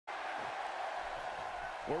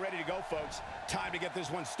We're ready to go, folks. Time to get this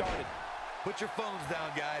one started. Put your phones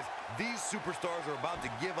down, guys. These superstars are about to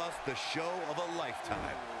give us the show of a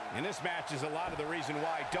lifetime. And this match is a lot of the reason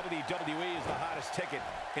why WWE is the hottest ticket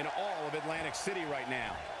in all of Atlantic City right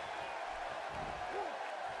now.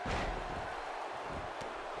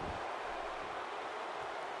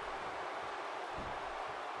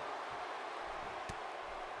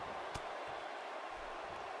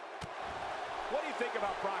 What do you think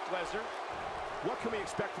about Brock Lesnar? What can we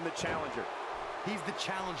expect from the challenger? He's the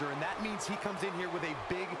challenger, and that means he comes in here with a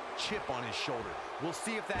big chip on his shoulder. We'll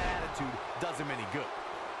see if that attitude does him any good.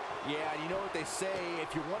 Yeah, you know what they say,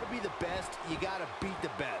 if you want to be the best, you got to beat the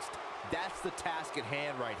best. That's the task at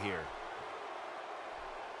hand right here.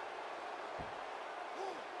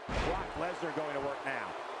 Brock Lesnar going to work now.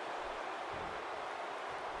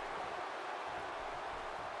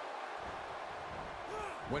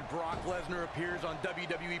 When Brock Lesnar appears on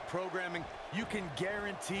WWE programming, you can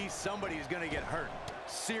guarantee somebody is going to get hurt.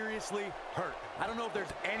 Seriously hurt. I don't know if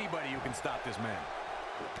there's anybody who can stop this man.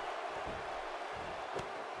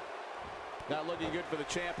 Not looking good for the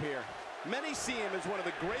champ here. Many see him as one of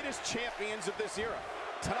the greatest champions of this era.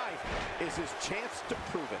 Tonight is his chance to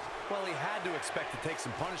prove it. Well, he had to expect to take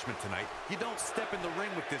some punishment tonight. You don't step in the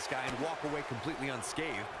ring with this guy and walk away completely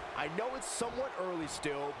unscathed. I know it's somewhat early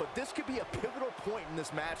still, but this could be a pivotal point in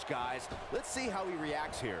this match, guys. Let's see how he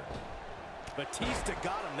reacts here. Batista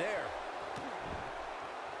got him there.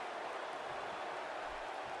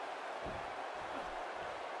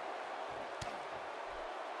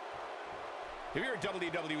 If you're a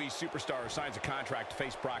WWE superstar who signs a contract to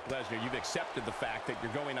face Brock Lesnar, you've accepted the fact that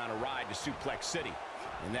you're going on a ride to Suplex City,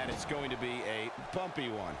 and that it's going to be a bumpy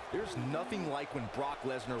one. There's nothing like when Brock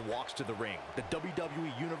Lesnar walks to the ring. The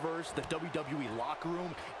WWE Universe, the WWE locker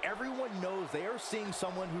room, everyone knows they are seeing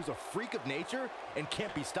someone who's a freak of nature and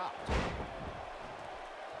can't be stopped.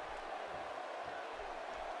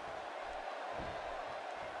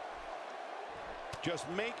 Just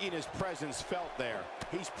making his presence felt there.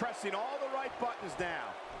 He's pressing all the right buttons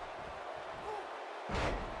now.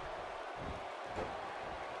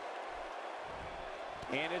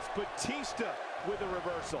 And it's Batista with a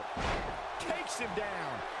reversal. Takes him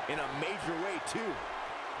down in a major way, too.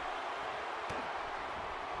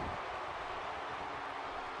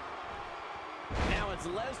 Now it's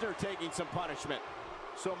Lesnar taking some punishment.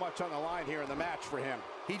 So much on the line here in the match for him.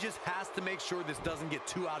 He just has to make sure this doesn't get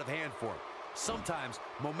too out of hand for him. Sometimes,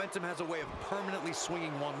 momentum has a way of permanently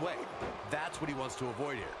swinging one way. That's what he wants to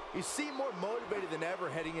avoid here. You seem more motivated than ever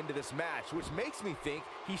heading into this match, which makes me think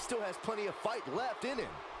he still has plenty of fight left in him.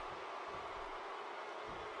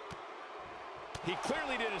 He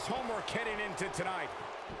clearly did his homework heading into tonight.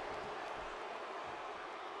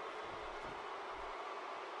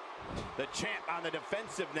 The champ on the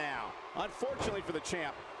defensive now. Unfortunately for the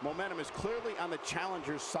champ, momentum is clearly on the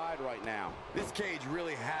challenger's side right now. This cage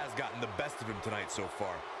really has gotten the best of him tonight so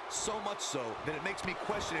far. So much so that it makes me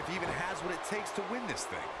question if he even has what it takes to win this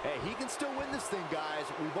thing. Hey, he can still win this thing, guys.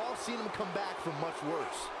 We've all seen him come back from much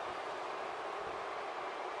worse.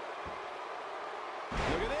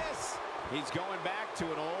 Look at this. He's going back to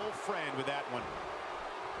an old friend with that one.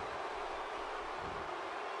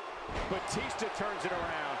 Batista turns it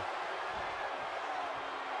around.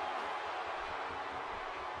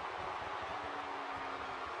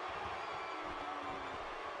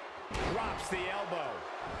 Drops the elbow.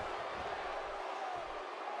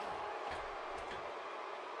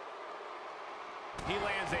 He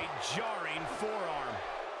lands a jarring forearm.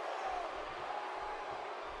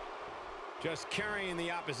 Just carrying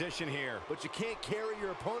the opposition here. But you can't carry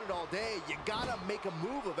your opponent all day. You gotta make a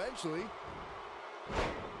move eventually.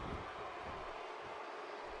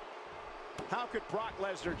 How could Brock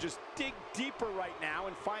Lesnar just dig deeper right now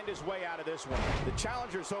and find his way out of this one? The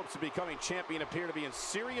challenger's hopes of becoming champion appear to be in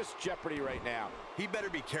serious jeopardy right now. He better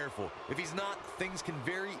be careful. If he's not, things can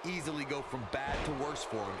very easily go from bad to worse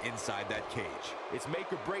for him inside that cage. It's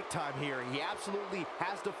make or break time here, and he absolutely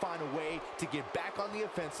has to find a way to get back on the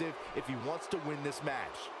offensive if he wants to win this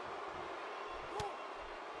match.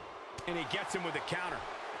 And he gets him with a counter.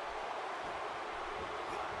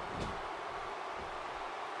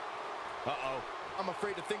 Uh-oh. I'm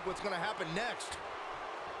afraid to think what's going to happen next.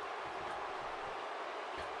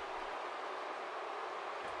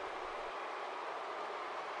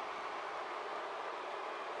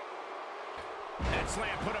 That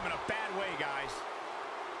slam put him in a bad way, guys.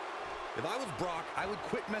 If I was Brock, I would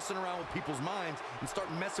quit messing around with people's minds and start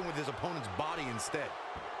messing with his opponent's body instead.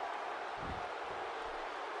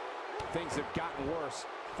 Things have gotten worse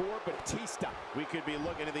for Batista. We could be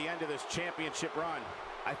looking at the end of this championship run.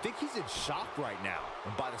 I think he's in shock right now.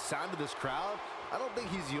 And by the sound of this crowd, I don't think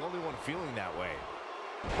he's the only one feeling that way.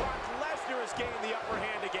 Brock Lesnar has gained the upper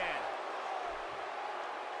hand again.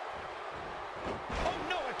 Oh,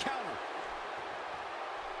 no, a counter.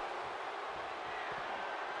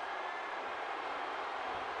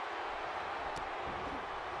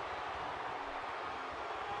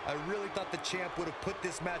 I really thought the champ would have put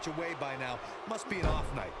this match away by now. Must be an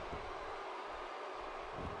off night.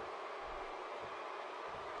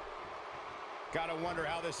 Gotta wonder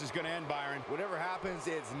how this is gonna end, Byron. Whatever happens,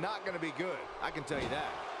 it's not going to be good. I can tell you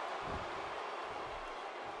that.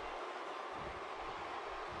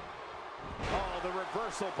 Oh, the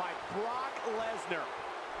reversal by Brock Lesnar.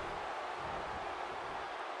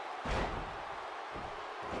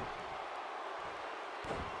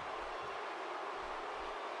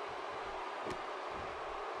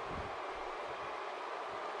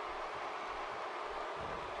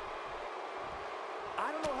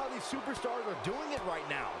 I don't know how these superstars are doing it right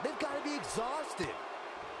now. They've got to be exhausted.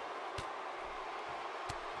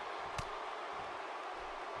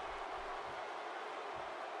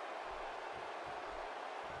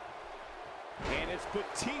 And it's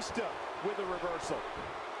Batista with a reversal.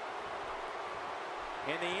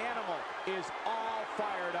 And the animal is all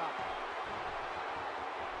fired up.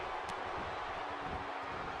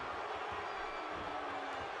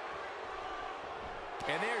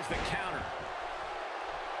 And there's the counter.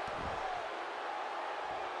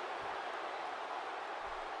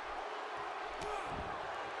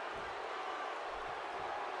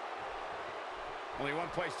 Only one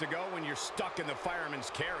place to go when you're stuck in the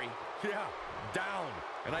fireman's carry. Yeah, down.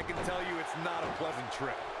 And I can tell you it's not a pleasant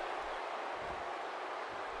trip.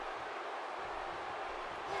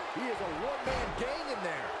 He is a one-man gang in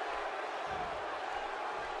there.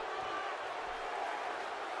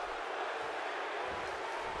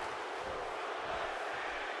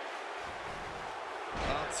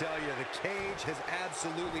 I'll tell you, the cage has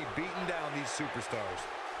absolutely beaten down these superstars.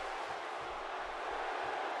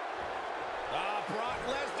 Brock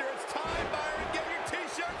Lesnar, it's time, Byron. Get your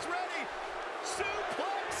T-shirts ready.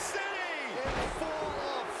 Suplex City! In full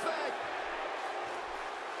effect.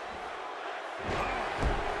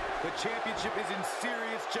 The championship is in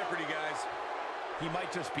serious jeopardy, guys. He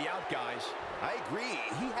might just be out, guys. I agree.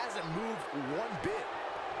 He hasn't moved one bit.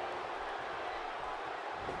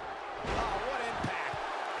 Oh, what impact.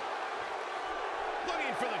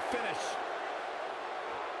 Looking for the finish.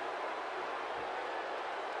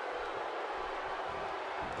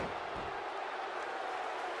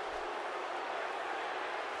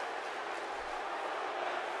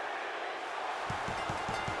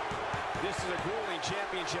 This is a grueling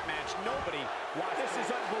championship match. Nobody watched. This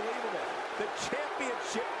is unbelievable. The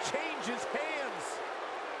championship changes hands.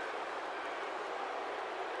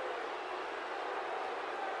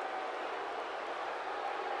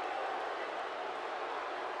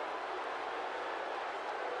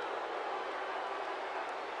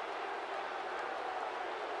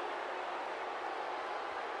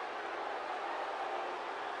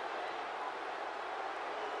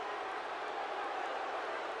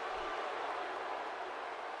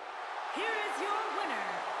 Here is your winner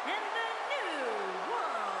and the new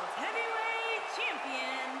World Heavyweight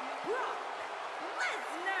Champion, Brock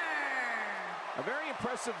Lesnar. A very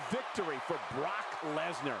impressive victory for Brock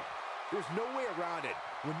Lesnar. There's no way around it.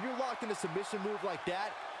 When you're locked in a submission move like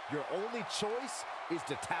that, your only choice is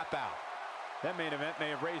to tap out. That main event may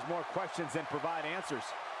have raised more questions than provide answers.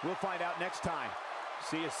 We'll find out next time.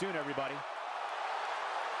 See you soon, everybody.